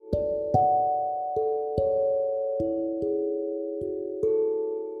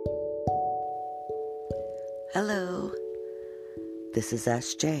This is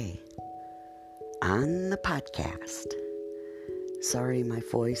SJ on the podcast. Sorry my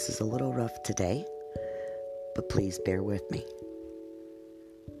voice is a little rough today, but please bear with me.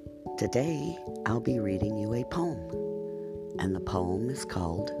 Today I'll be reading you a poem, and the poem is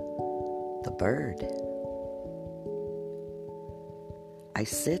called The Bird. I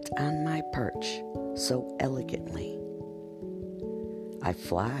sit on my perch so elegantly. I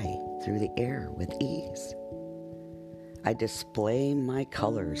fly through the air with ease. I display my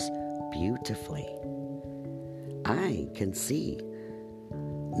colors beautifully. I can see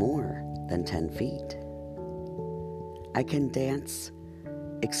more than 10 feet. I can dance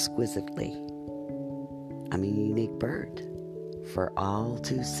exquisitely. I'm a unique bird for all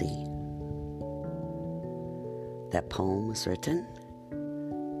to see. That poem was written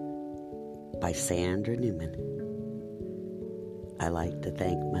by Sandra Neumann. I like to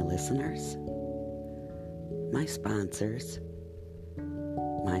thank my listeners, my sponsors,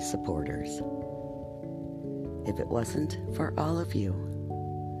 my supporters. If it wasn't for all of you,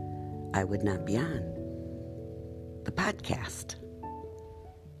 I would not be on the podcast.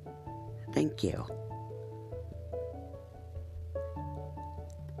 Thank you.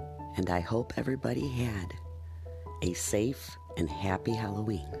 And I hope everybody had a safe and happy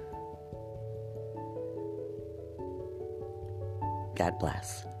Halloween. God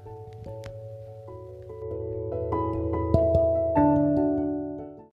bless.